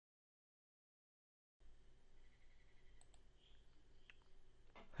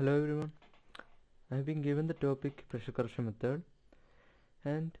Hello everyone, I have been given the topic pressure correction method,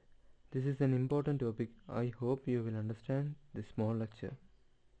 and this is an important topic. I hope you will understand this small lecture.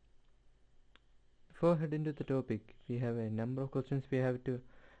 Before heading to the topic, we have a number of questions we have to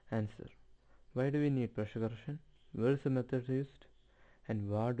answer. Why do we need pressure correction? Where is the method used? And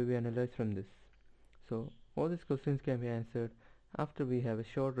what do we analyze from this? So all these questions can be answered after we have a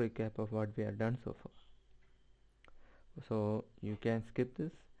short recap of what we have done so far. So you can skip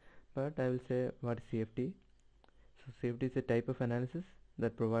this, but I will say what is CFD. So safety is a type of analysis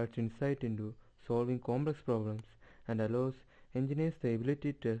that provides insight into solving complex problems and allows engineers the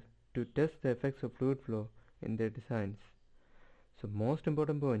ability to test the effects of fluid flow in their designs. So most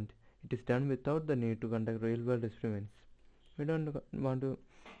important point, it is done without the need to conduct real world experiments. We don't want to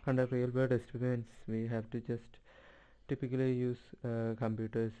conduct real world experiments. We have to just typically use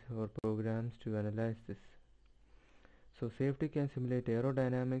computers or programs to analyze this. So safety can simulate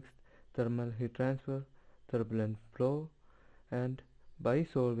aerodynamics, thermal heat transfer, turbulent flow, and by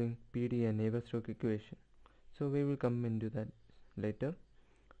solving PD and Navier-Stokes equation. So we will come into that later.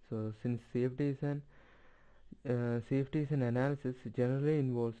 So since safety is an analysis, generally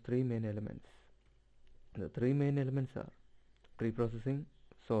involves three main elements. The three main elements are pre-processing,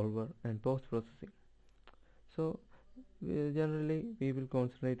 solver, and post-processing. So generally we will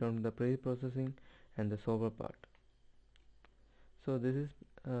concentrate on the pre-processing and the solver part. So this is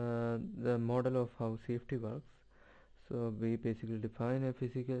the model of how safety works. So we basically define a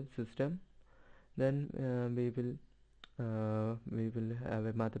physical system, then we will have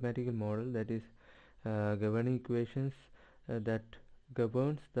a mathematical model, that is governing equations that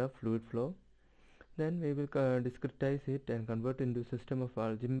governs the fluid flow. Then we will discretize it and convert into system of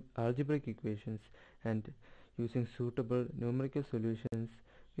algebraic equations, and using suitable numerical solutions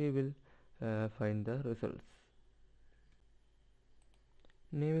we will find the results.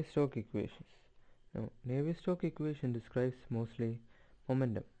 Navier-Stokes equations. Now, Navier-Stokes equation describes mostly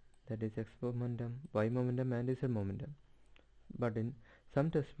momentum, that is x momentum, y momentum, and z momentum. But in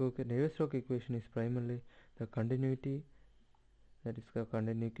some textbook, Navier-Stokes equation is primarily the continuity, that is the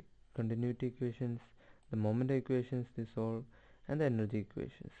continuity equations, the momentum equations they solve, and the energy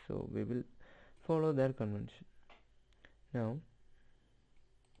equations. So we will follow that convention. Now,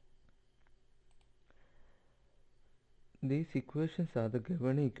 these equations are the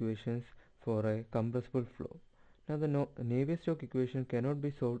governing equations for a compressible flow. Now the Navier-Stokes equation cannot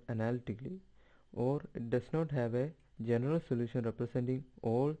be solved analytically, or it does not have a general solution representing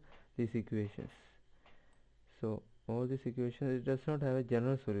all these equations. So all these equations, it does not have a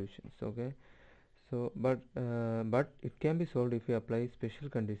general solutions. Okay, so but it can be solved if we apply special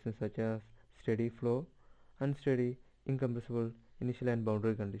conditions such as steady flow, unsteady, incompressible, initial and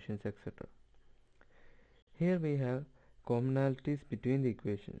boundary conditions, etc. Here we have commonalities between the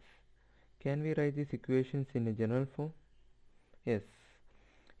equations. Can we write these equations in a general form? Yes.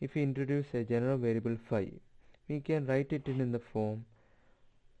 If we introduce a general variable phi, we can write it in the form.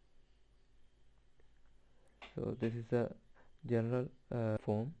 So this is a general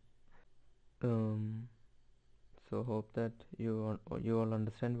form. So hope that you all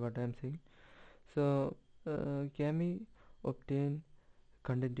understand what I am saying. So can we obtain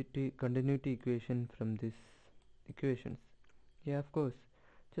continuity equation from these equations? Yeah, of course.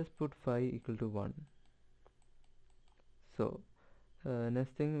 Just put phi equal to 1. So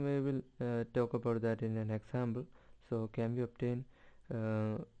next thing we will talk about that in an example. So can we obtain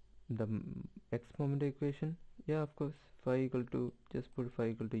the x moment equation? Yeah, of course. Phi equal to, just put phi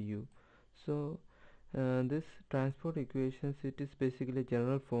equal to u. So this transport equations, it is basically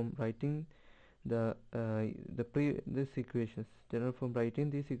general form writing this equations, general form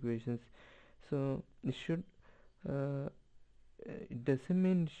writing these equations. So it should it doesn't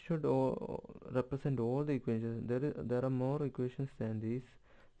mean it should represent all the equations. There are more equations than these.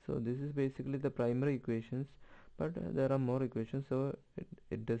 So this is basically the primary equations, but there are more equations. So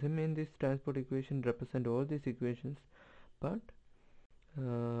it doesn't mean this transport equation represent all these equations, but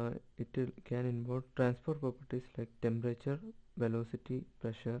it can involve transport properties like temperature, velocity,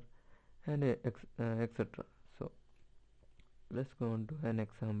 pressure, and etc. So let's go on to an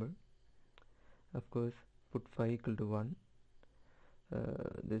example. Of course, put phi equal to 1.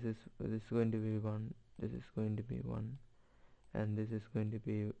 This is going to be 1, this is going to be 1, and this is going to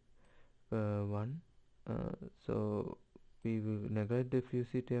be 1. So we will neglect the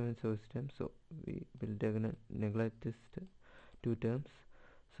fuzzy term and source term, so we will neglect this two terms.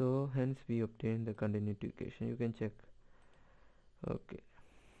 So hence we obtain the continuity equation. You can check. Okay,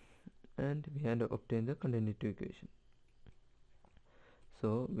 and we have obtained the continuity equation.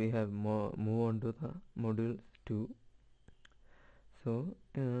 So we have move on to the module 2. So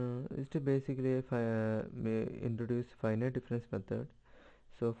it's to basically introduce finite difference method.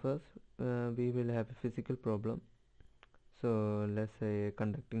 So first we will have a physical problem. So let's say a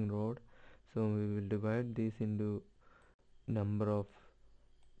conducting rod. So we will divide this into number of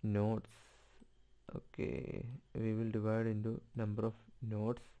nodes. Okay, we will divide into number of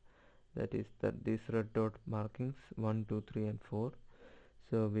nodes, that is that these red dot markings 1, 2, 3 and 4.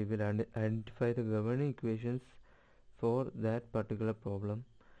 So we will identify the governing equations for that particular problem.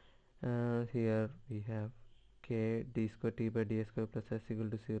 Here we have k d square t by d square plus s equal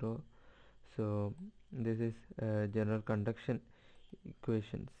to 0. So this is general conduction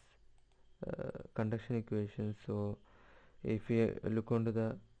equations. So if we look onto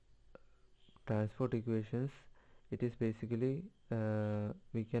the transport equations, it is basically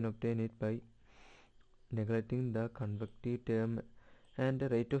we can obtain it by neglecting the convective term, and the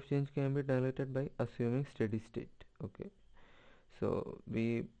rate of change can be neglected by assuming steady state. Okay, so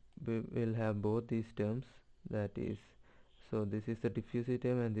we will have both these terms, that is, so this is the diffusive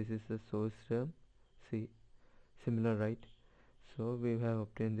term and this is the source term. See, similar, right? So we have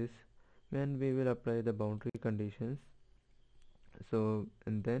obtained this, and we will apply the boundary conditions. So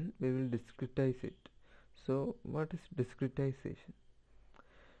and then we will discretize it. So what is discretization?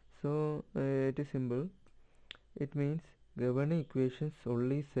 So it is simple. It means governing equations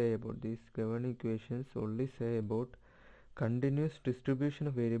only say about this. Governing equations only say about continuous distribution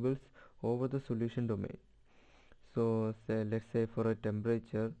of variables over the solution domain. So let's say for a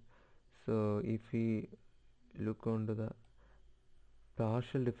temperature, so if we look onto the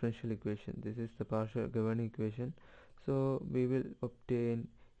partial differential equation, this is the partial governing equation. So we will obtain,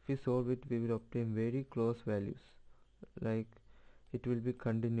 if we solve it, we will obtain very close values, like it will be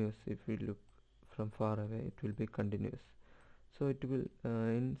continuous. If we look from far away, it will be continuous. So it will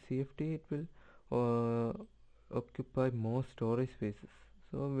in CFT it will occupy more storage spaces,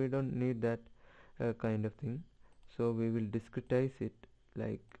 so we don't need that kind of thing. So we will discretize it,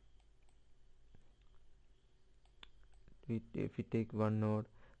 like if we take one node,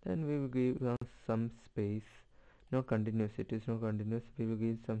 then we will give some space, not continuous, it is not continuous, we will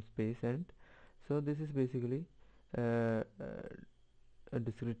give some space. And so this is basically a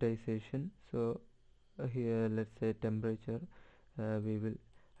discretization. So here let's say temperature, we will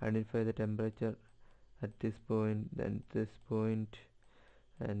identify the temperature at this point, then this point,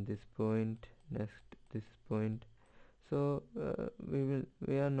 and this point, next this point. So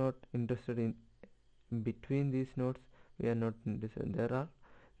we are not interested in between these nodes, we are not interested.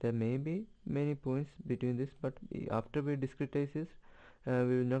 There may be many points between this, but after we discretize this,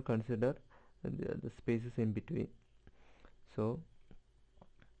 we will not consider the spaces in between. So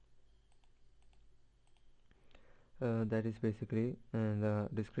that is basically the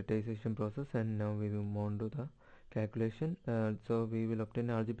discretization process. And now we will move on to the calculation. So we will obtain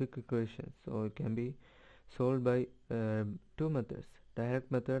algebraic equations. So it can be solved by two methods,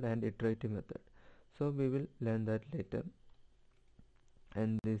 direct method and iterative method. So we will learn that later,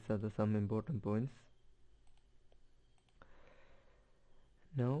 and these are some important points.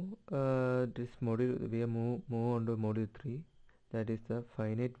 Now this module, we move on to module 3, that is the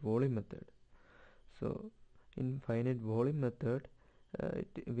finite volume method. So in finite volume method,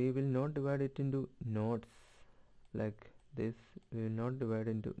 we will not divide it into nodes like this. We will not divide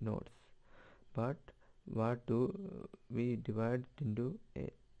into nodes, but what do we divide it into a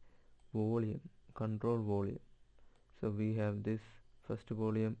volume, control volume. So we have this first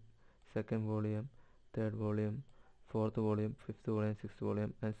volume, second volume, third volume, fourth volume, fifth volume, sixth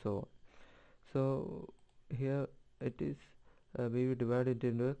volume, and so on. So here it is we will divide it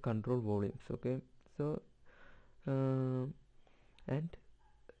into control volumes. Okay, so and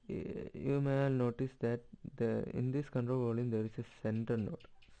you may have noticed that in this control volume there is a center node.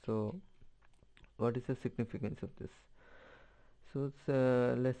 So what is the significance of this? So it's,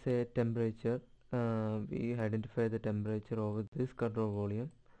 let's say temperature, we identify the temperature over this control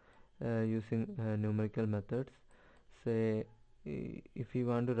volume using numerical methods. Say if you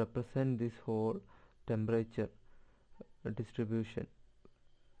want to represent this whole temperature distribution,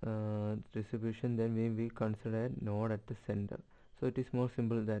 then we will consider a node at the center. So it is more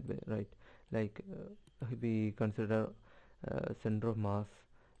simple that way, right? Like we consider center of mass,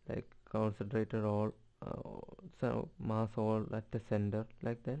 like concentrated all so mass all at the center,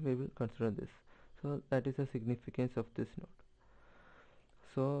 like that we will consider this. So that is the significance of this node.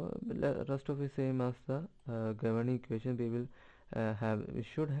 So rest of is same as the governing equation. We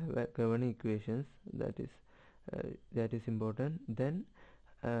should have governing equations, that is important.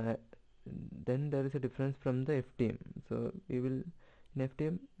 Uh, then there is a difference from the FTM. So we will in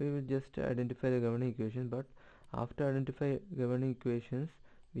FTM we will just identify the governing equation, but After identify governing equations,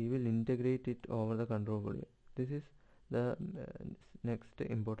 we will integrate it over the control volume. This is the next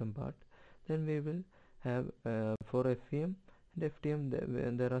important part. Then we will have for FEM and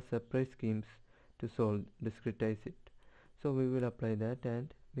FTM there are separate schemes to discretize it. So we will apply that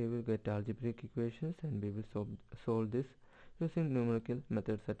and we will get algebraic equations, and we will solve this using numerical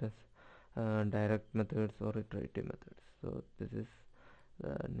methods such as direct methods or iterative methods. So this is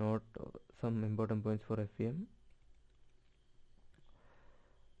note some important points for FEM.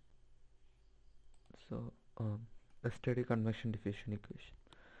 So a steady convection diffusion equation.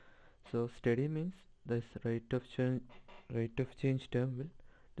 So steady means this rate of change term will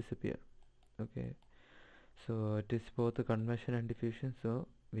disappear. Okay, so it is both the convection and diffusion, so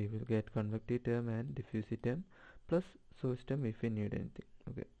we will get convective term and diffusive term plus source term if we need anything.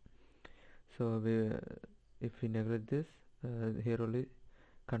 Okay, so if we neglect this, here only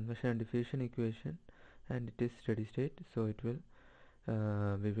convection and diffusion equation, and it is steady state, so it will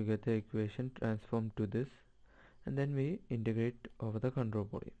we will get the equation transformed to this, and then we integrate over the control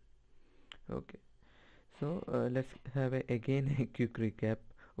volume. Okay, so let's have again a quick recap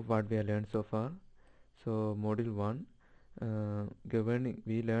of what we have learned so far. So module 1,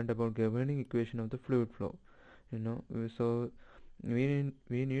 we learned about governing equation of the fluid flow. So we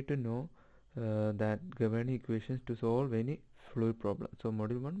need to know that governing equations to solve any fluid problem. So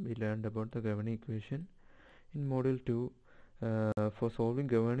module 1 we learned about the governing equation. In module 2, for solving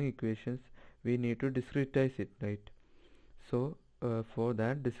governing equations we need to discretize it, right? So for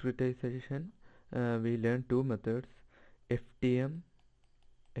that discretization we learned two methods, FTM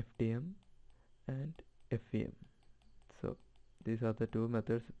and FEM. So these are the two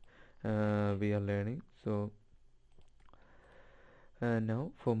methods we are learning. So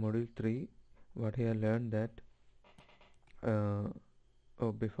now for module 3, what we have learned that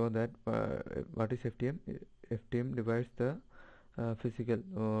before that, what is FTM? FTM divides the physical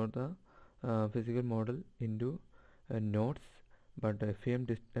or the physical model into nodes, but FEM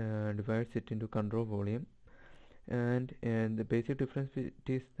divides it into control volume. And the basic difference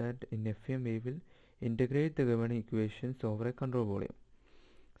is that in FEM we will integrate the governing equations over a control volume.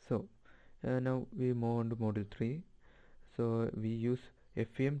 So now we move on to module 3. So we use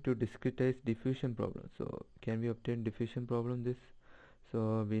FEM to discretize diffusion problem. So can we obtain diffusion problem this?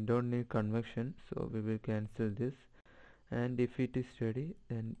 So we don't need convection, so we will cancel this, and if it is steady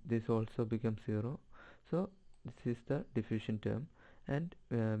then this also becomes 0. So this is the diffusion term, and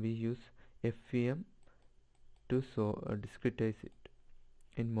we use FEM to discretize it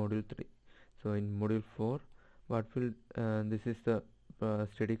in module 3. So in module 4, what will this is the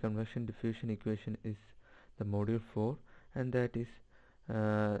steady convection diffusion equation is the module 4, and that is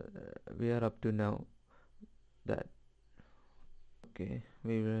we are up to now that. Okay,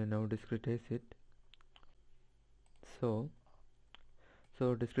 we will now discretize it. So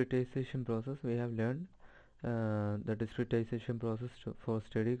discretization process, we have learned the discretization process for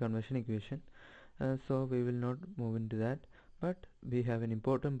steady convection equation, so we will not move into that, but we have an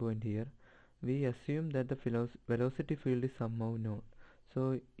important point here. We assume that the velocity field is somehow known.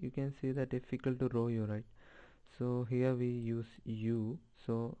 So you can see that F equal to rho u, right? So here we use u,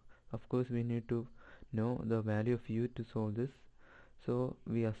 so of course we need to know the value of u to solve this. So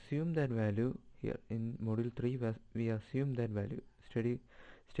we assume that value here in module 3. We assume that value, steady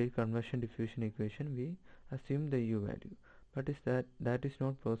convection diffusion equation, we assume the u value, but that is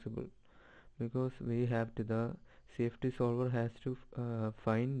not possible, because we have to, the safety solver has to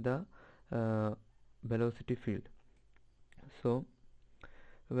find the velocity field. So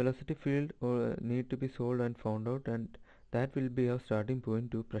velocity field need to be solved and found out, and that will be our starting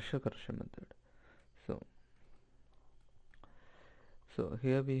point to pressure correction method. So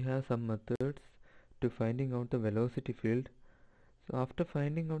here we have some methods to finding out the velocity field. So after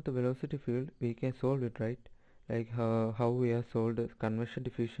finding out the velocity field, we can solve it, right? Like how we have solved the convection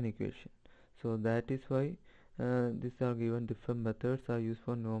diffusion equation. So that is why these are given different methods are used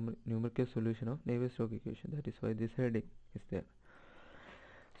for numerical solution of Navier-Stokes equation. That is why this heading is there.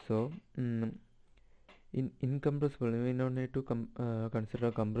 So in incompressible, we don't need to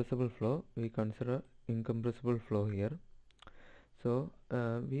consider compressible flow. We consider incompressible flow here. So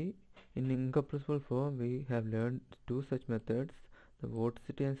in incompressible flow we have learned two such methods, the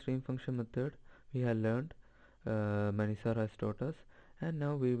vorticity and stream function method we have learned Manisar-Hastotas, and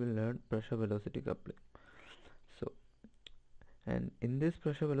now we will learn pressure velocity coupling. So, and in this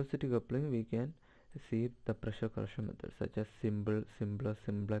pressure velocity coupling we can see the pressure correction methods such as Simple, Simplex,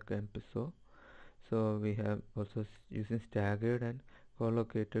 and Piso. So we have also using staggered and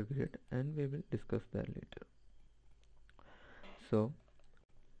collocated grid, and we will discuss that later. So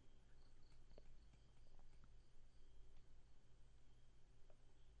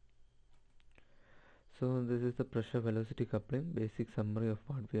So this is the pressure velocity coupling, basic summary of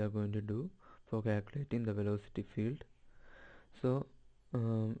what we are going to do for calculating the velocity field. So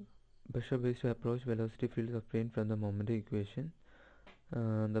pressure based approach, velocity field is obtained from the moment equation.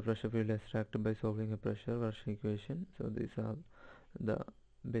 The pressure field is extracted by solving a pressure Virchow equation. So these are the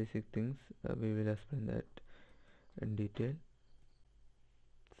basic things. We will explain that in detail.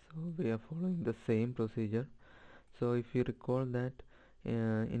 So we are following the same procedure. So if you recall that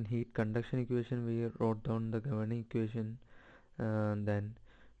in heat conduction equation we wrote down the governing equation, then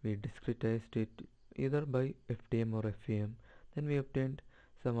we discretized it either by FTM or FEM. Then we obtained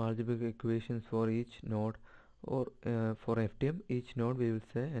some algebraic equations for each node, or for FTM each node we will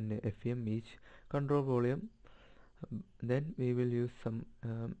say, and FEM each control volume. Then we will use some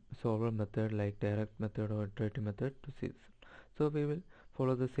solver method like direct method or iterative method to see this. So we will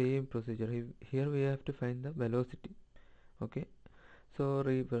follow the same procedure. Here we have to find the velocity. Okay, so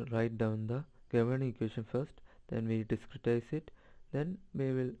we will write down the governing equation first, then we discretize it, then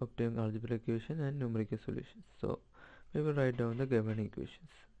we will obtain algebraic equation and numerical solutions. So we will write down the governing equations.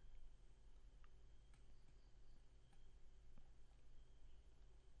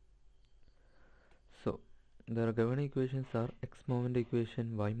 So the governing equations are x moment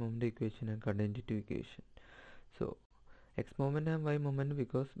equation, y moment equation, and continuity equation. So x moment and y moment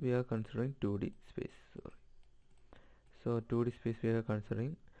because we are considering 2D space. So 2D space we are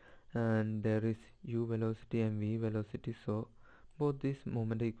considering, and there is u velocity and v velocity, so both these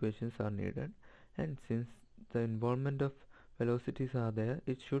moment equations are needed, and since the involvement of velocities are there,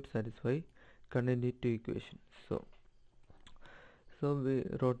 it should satisfy continuity equation. So we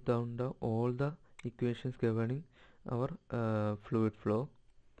wrote down all the equations governing our fluid flow.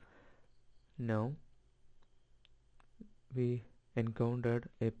 Now we encountered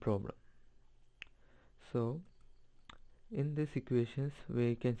a problem. So in these equations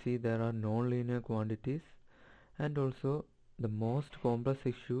we can see there are non-linear quantities, and also the most complex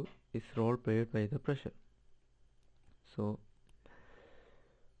issue is role played by the pressure. So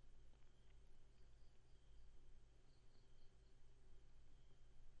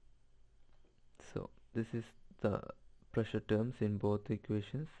this is the pressure terms in both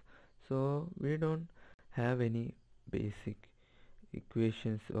equations. So we don't have any basic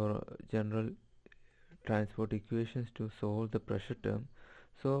equations or general transport equations to solve the pressure term,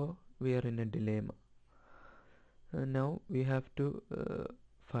 so we are in a dilemma. Now we have to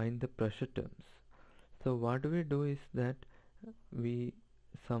find the pressure terms. So what we do is that we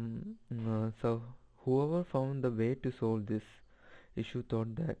so whoever found the way to solve this issue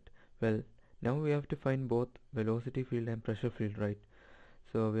thought that, well, now we have to find both velocity field and pressure field, right?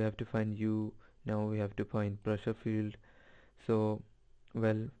 So we have to find u, now we have to find pressure field. So,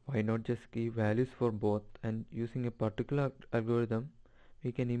 well, why not just give values for both, and using a particular algorithm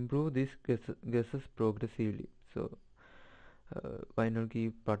we can improve these guesses progressively. So why not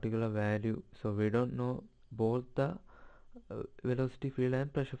give particular value? So we don't know both the velocity field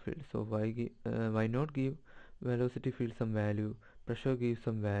and pressure field, so why not give velocity field some value, pressure give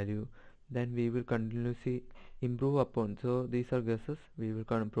some value, then we will continuously improve upon. So these are guesses, we will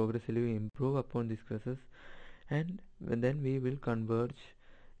progressively improve upon these guesses, and then we will converge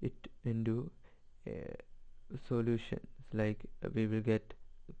it into solutions, like we will get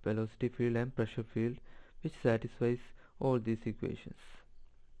velocity field and pressure field which satisfies all these equations.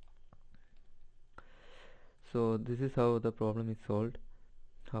 So this is how the problem is solved.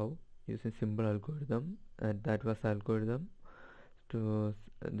 How? Using simple algorithm, and that was algorithm to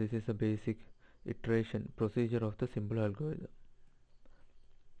this is a basic iteration procedure of the simple algorithm.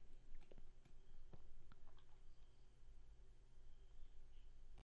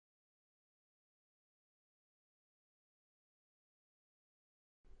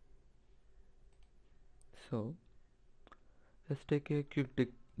 So let's take a quick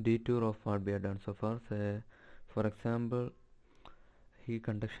detour of what we have done so far. Say, for example, heat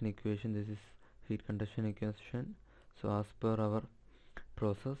conduction equation. This is heat conduction equation. So as per our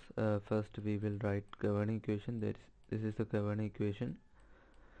process, first we will write governing equation. This is the governing equation.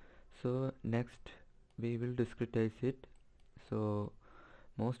 So next we will discretize it. So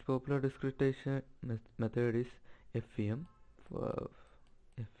most popular discretization method is FEM. For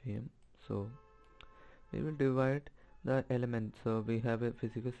FEM. So we will divide the elements. So we have a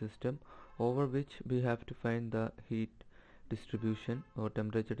physical system over which we have to find the heat distribution or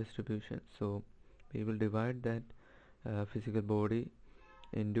temperature distribution. So we will divide that physical body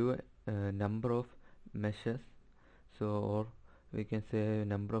into a number of meshes, so, or we can say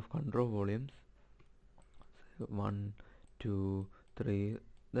number of control volumes, so 1, 2, 3,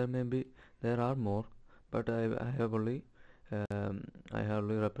 there are more, but I have only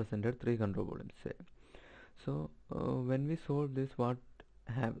represented 3 control volumes, say. So when we solve this, what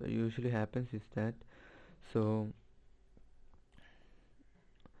usually happens is that, so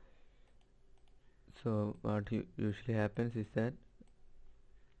what usually happens is that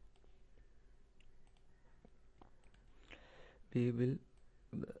we will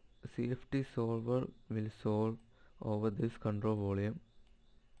CFT solver will solve over this control volume.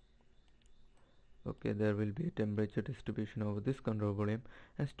 Okay, there will be a temperature distribution over this control volume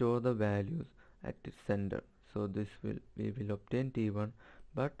and store the values at its center. So this will we will obtain T1,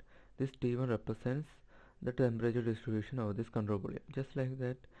 but this T1 represents the temperature distribution over this control volume. Just like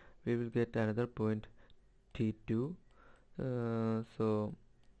that, we will get another point T2. So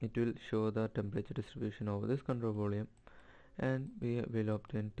it will show the temperature distribution over this control volume, and we will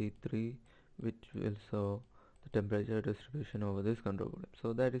obtain T3, which will show the temperature distribution over this control volume.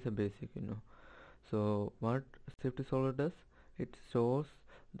 So that is a basic, So what safety solver does, it stores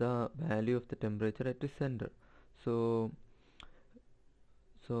the value of the temperature at the center. So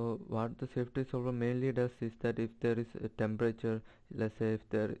what the safety solver mainly does is that if there is a temperature, let's say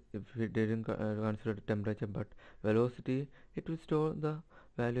if we didn't consider the temperature but velocity, it will store the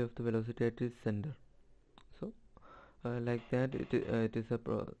value of the velocity at its center. So like that, it is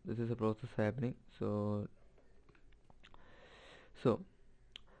this is a process happening. So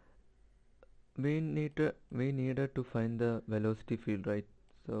we needed to find the velocity field, right?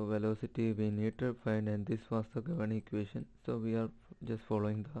 So velocity we need to find, and this was the governing equation. So we are just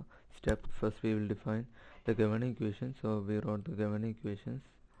following the step. First we will define the governing equation. So we wrote the governing equations.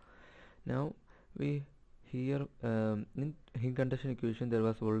 Now we here in heat conduction equation there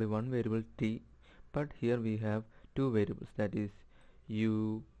was only one variable T, but here we have two variables, that is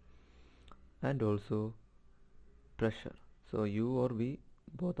U and also pressure. So U or V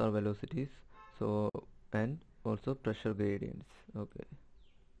both are velocities, so and also pressure gradients. Okay,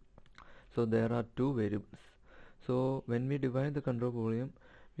 so there are two variables. So when we divide the control volume,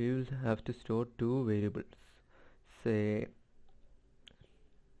 we will have to store two variables, say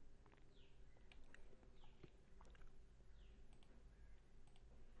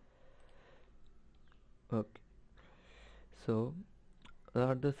okay. So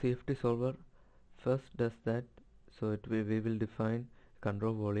the safety solver first does that. So we will define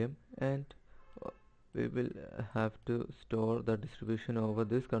control volume, and uh, we will have to store the distribution over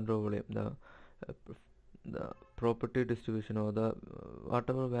this control volume, the property distribution, or the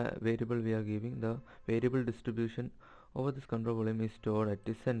whatever variable we are giving, the variable distribution over this control volume is stored at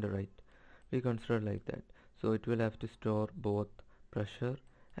the center, right? We consider like that. So it will have to store both pressure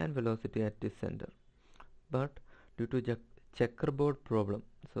and velocity at the center. But due to checkerboard problem,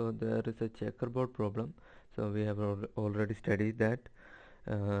 so there is a checkerboard problem. So we have already studied that,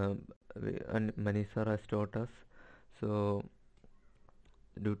 and Manisar has taught us. So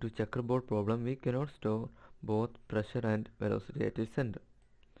due to checkerboard problem, we cannot store both pressure and velocity at its center.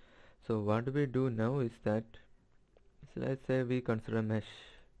 So what we do now is that, so let's say we consider mesh.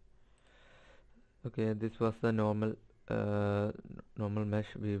 Okay, this was the normal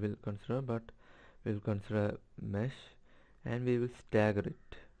mesh we will consider, but we will consider mesh and we will stagger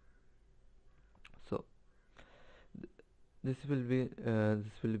it. So this will be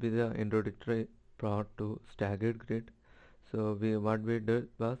the introductory part to staggered grid. So what we did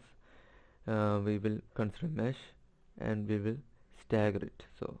was, we will consider mesh and we will stagger it.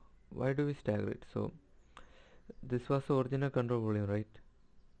 So why do we stagger it? So this was the original control volume, right,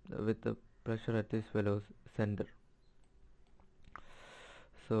 with the pressure at this center.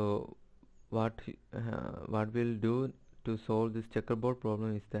 So what we'll do to solve this checkerboard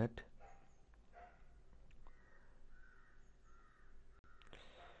problem is that,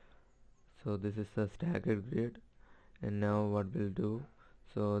 so this is a staggered grid, and now what we'll do,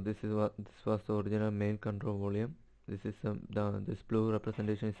 so this was the original main control volume. This is this blue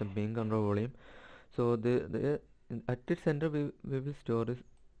representation is the main control volume. So at its center we will store is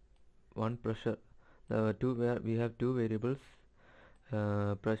one pressure, the two where we have two variables,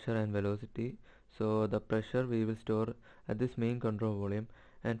 pressure and velocity. So the pressure we will store at this main control volume,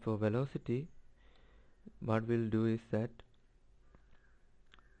 and for velocity what we'll do is that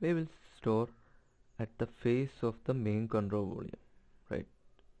we will store at the face of the main control volume, right?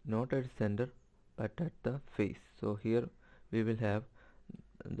 Not at center but at the face. So here we will have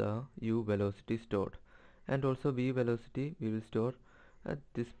the u velocity stored, and also v velocity we will store at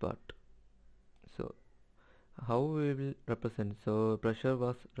this part. So how we will represent, so pressure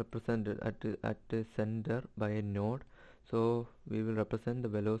was represented at the center by a node, so we will represent the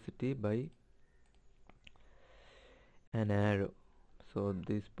velocity by an arrow. So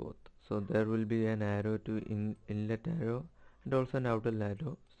these both, so there will be an arrow to inlet arrow and also an outlet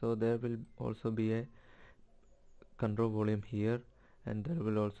arrow. So there will also be a control volume here, and there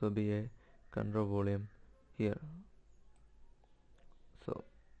will also be a control volume here. So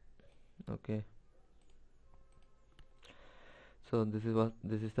okay, so this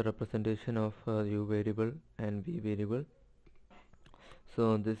is the representation of u variable and v variable.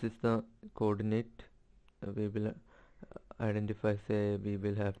 So this is the coordinate. We will identify, say we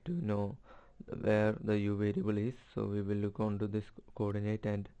will have to know where the u variable is, so we will look onto this coordinate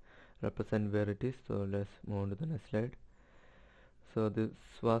and represent where it is. So let's move on to the next slide. So this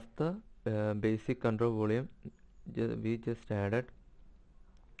was the basic control volume. We just added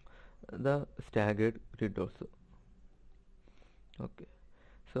the staggered grid also. Okay,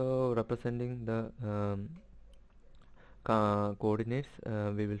 so representing the coordinates,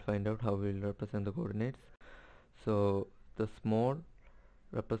 we will find out how we will represent the coordinates. So the small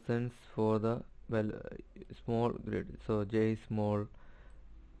represents for the small grid, so j is small.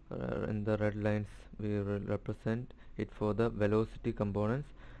 In the red lines we will represent it for the velocity components,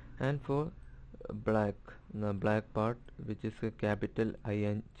 and for the black part, which is a capital I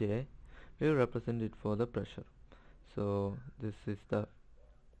and j, we will represent it for the pressure. So this is the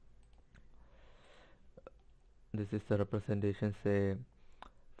representation. Say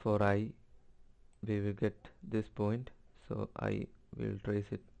for I, we will get this point, so I will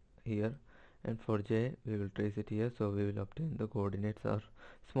trace it here, and for j we will trace it here. So we will obtain the coordinates are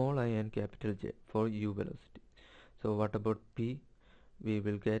small I and capital J for u velocity. So what about p? We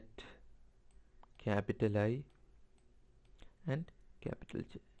will get capital I and capital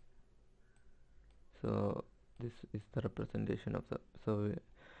J. So this is the representation of the, so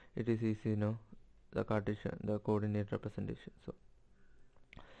it is easy now, the Cartesian, the coordinate representation. So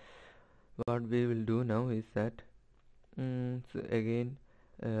what we will do now is that so again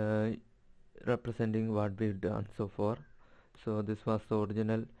representing what we've done so far. So this was the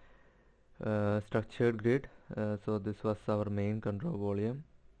original structured grid. So this was our main control volume.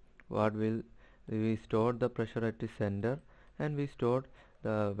 What will we stored the pressure at its center, and we stored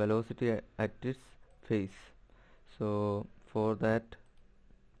the velocity at its face. So for that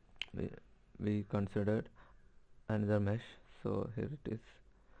we considered another mesh. So here it is.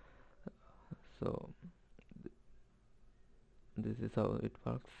 So this is how it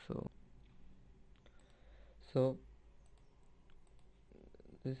works. So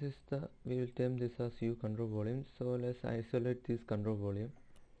this is the, we will term this as u control volume. So let's isolate this control volume.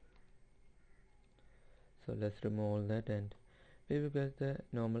 So let's remove all that, and we will get the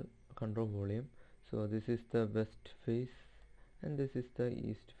normal control volume. So this is the west face and this is the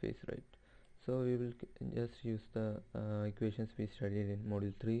east face, right? So we will just use the equations we studied in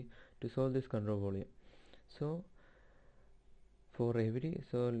module 3 to solve this control volume. So for every,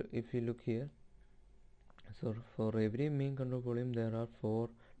 so if you look here, so for every main control volume there are 4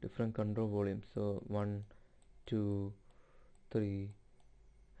 different control volumes. So 1, 2, 3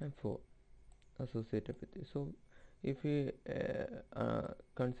 and 4 associated with it. So if we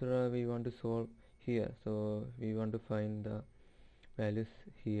consider we want to solve here, so we want to find the values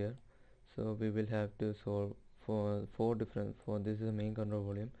here, so we will have to solve for 4 different, for this is the main control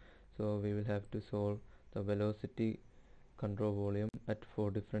volume, so we will have to solve the velocity control volume at 4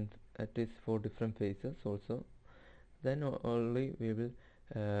 different, at its 4 different phases also. Then only we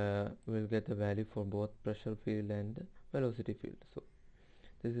will get the value for both pressure field and velocity field. So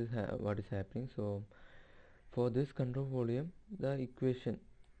this is what is happening. So for this control volume, the equation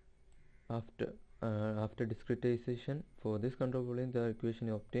after discretization for this control volume, the equation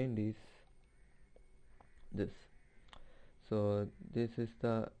obtained is this. So this is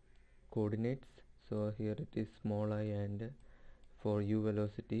the coordinates. So here it is small I, and for u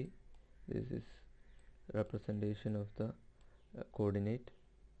velocity this is representation of the coordinate.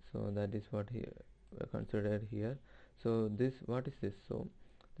 So that is what here considered here. So this, what is this? So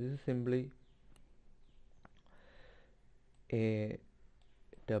this is simply a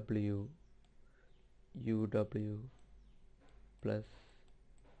w uw plus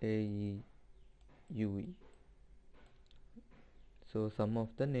ae ue, so sum of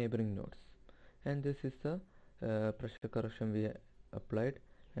the neighboring nodes, and this is the pressure correction we applied,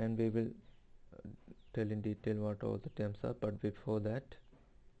 and we will tell in detail what all the terms are. But before that,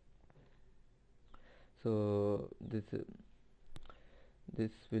 so this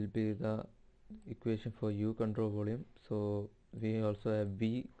will be the equation for u control volume. So we also have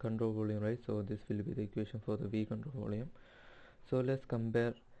v control volume, right? So this will be the equation for the v control volume. So let's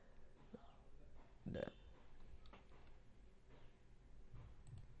compare that.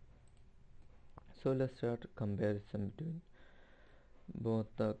 So let's start comparison between both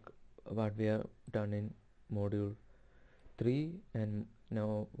the what we have done in module 3 and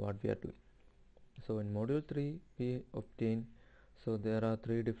now what we are doing. So in module 3 we obtain, so there are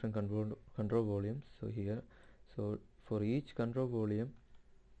three different control volumes. So here, so for each control volume,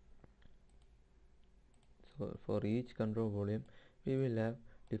 we will have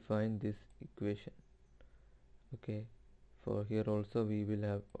defined this equation. Okay, for here also we will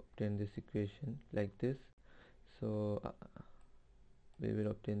have obtained this equation like this. So we will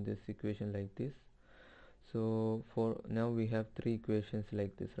obtain this equation like this. So for now we have three equations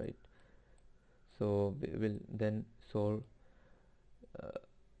like this, right? So we will then solve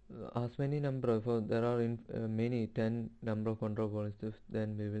as many number of there are many 10 number of control volumes.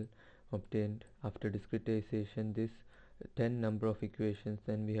 Then we will obtain, after discretization, this 10 number of equations.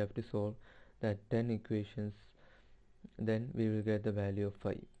 Then we have to solve that 10 equations. Then we will get the value of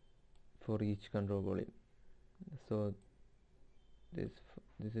 5 for each control volume. So this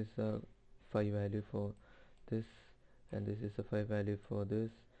is a 5 value for this, and this is a 5 value for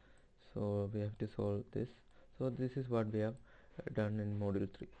this. So we have to solve this. So this is what we have done in module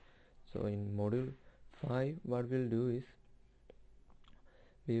 3. So in module 5 what we'll do is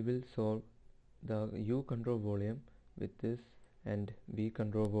we will solve the U control volume with this and V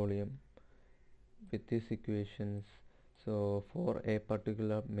control volume with these equations. So for a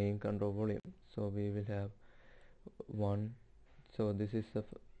particular main control volume, so we will have one, so this is the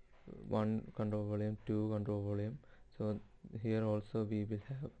one control volume, two control volume. So here also we will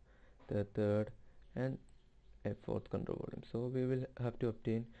have the third and a fourth control volume. So we will have to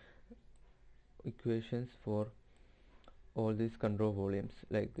obtain equations for all these control volumes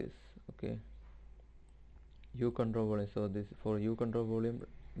like this. Okay, U control volume. So this for U control volume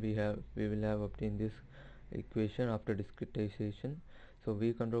we will have obtained this equation after discretization. So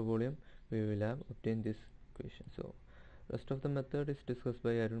V control volume we will have obtained this equation. So rest of the method is discussed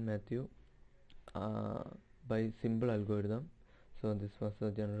by Arun Matthew by simple algorithm. So this was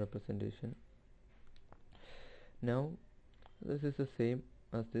the general representation. Now this is the same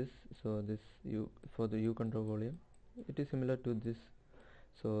as this. So this U, for the U control volume, it is similar to this.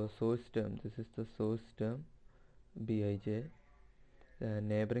 So source term, this is the source term Bij,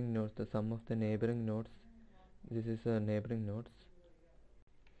 neighboring nodes, the sum of the neighboring nodes, this is a neighboring nodes.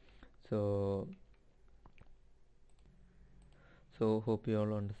 So hope you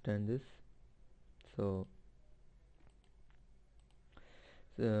all understand this. So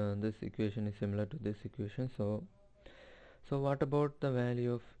this equation is similar to this equation. So what about the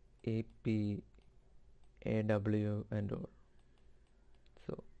value of AP, AW and all?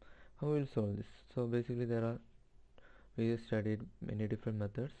 So how we will solve this? So basically we studied many different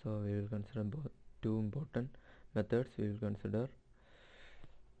methods, so we will consider both two important methods. We will consider,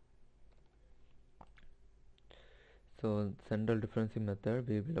 so central differencing method.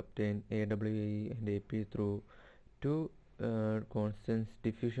 We will obtain AWAE and AP through two constants,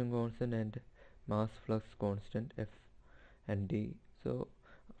 diffusion constant and mass flux constant F and D. So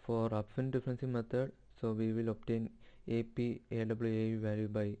for upwind differencing method, so we will obtain AP AWAE value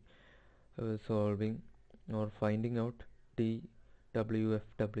by solving or finding out D, W, F,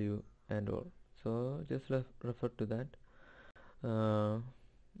 W and all. So just refer to that.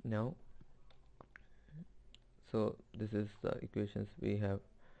 Now, so this is the equations we have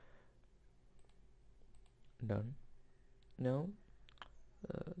done. Now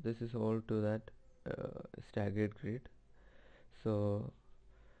this is all to that staggered grid. So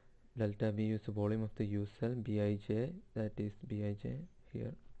delta V is the volume of the U cell, Bij, that is Bij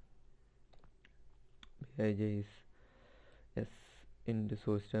here. Bij is S into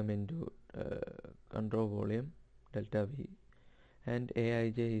source term into control volume delta V, and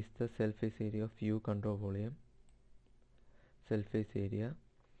Aij is the surface area of U control volume, surface area.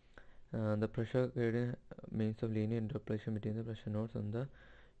 The pressure gradient means of linear interpolation between the pressure nodes on the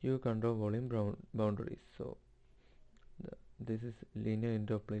U control volume boundaries. So this is linear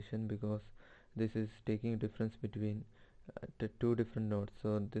interpolation because this is taking a difference between the two different nodes.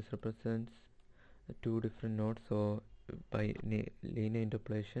 So this represents two different nodes. So by linear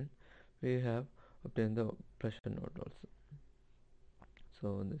interpolation we have obtained the pressure node also.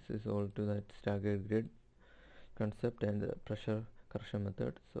 So this is all to that staggered grid concept and the pressure correction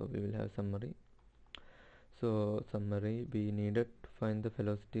method. So we will have summary. So summary, we needed to find the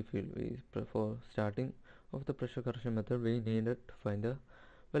velocity field. For starting of the pressure correction method, we needed to find the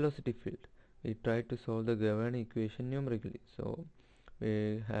velocity field. We tried to solve the governing equation numerically. So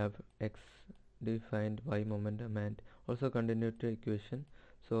we have x defined y momentum and also continuity equation.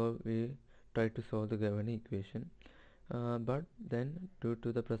 So we tried to solve the governing equation, but then due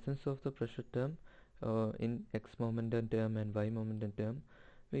to the presence of the pressure term in x momentum term and y momentum term,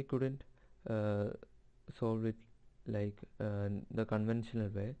 we couldn't solve it like the conventional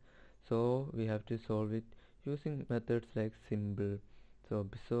way. So we have to solve it using methods like symbol. So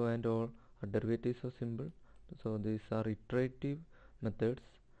Bezier and all are derivatives of symbol. So these are iterative methods.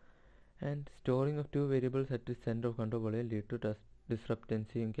 And storing of two variables at the center of control volume lead to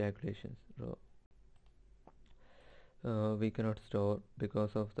discrepancy in calculations. So we cannot store,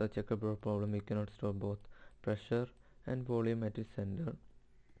 because of the checkerboard problem, we cannot store both pressure and volume at its center.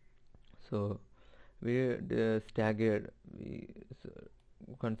 So we staggered. We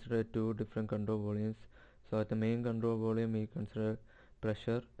consider two different control volumes. So at the main control volume we consider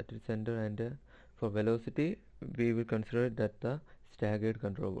pressure at its center, and for velocity we will consider that the staggered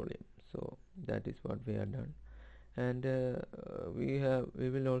control volume. So that is what we have done. And we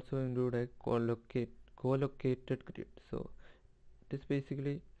will also include a collocated grid. So this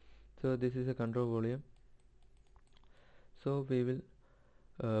basically, so this is a control volume. So we will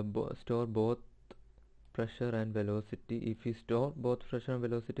store both pressure and velocity. If we store both pressure and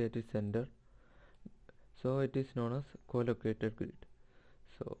velocity at its center, so it is known as collocated grid.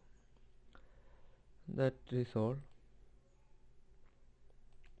 So that is all.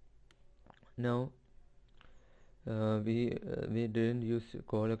 Now we didn't use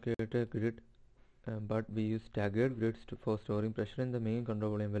collocated grid, but we use staggered grids for storing pressure in the main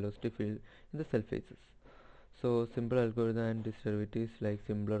control volume velocity field in the cell faces. So simple algorithm and its derivatives like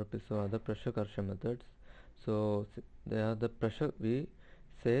simpler Bezier are the pressure correction methods. So they are the pressure. We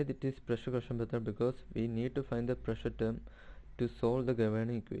say it is pressure correction method because we need to find the pressure term to solve the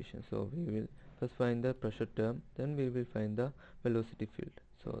governing equation. So we will first find the pressure term, then we will find the velocity field.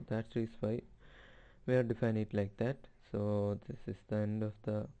 So that is why we are defining it like that. So this is the end of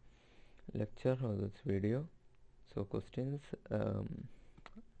the lecture or this video. So questions,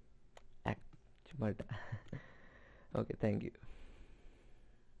 act, okay, thank you.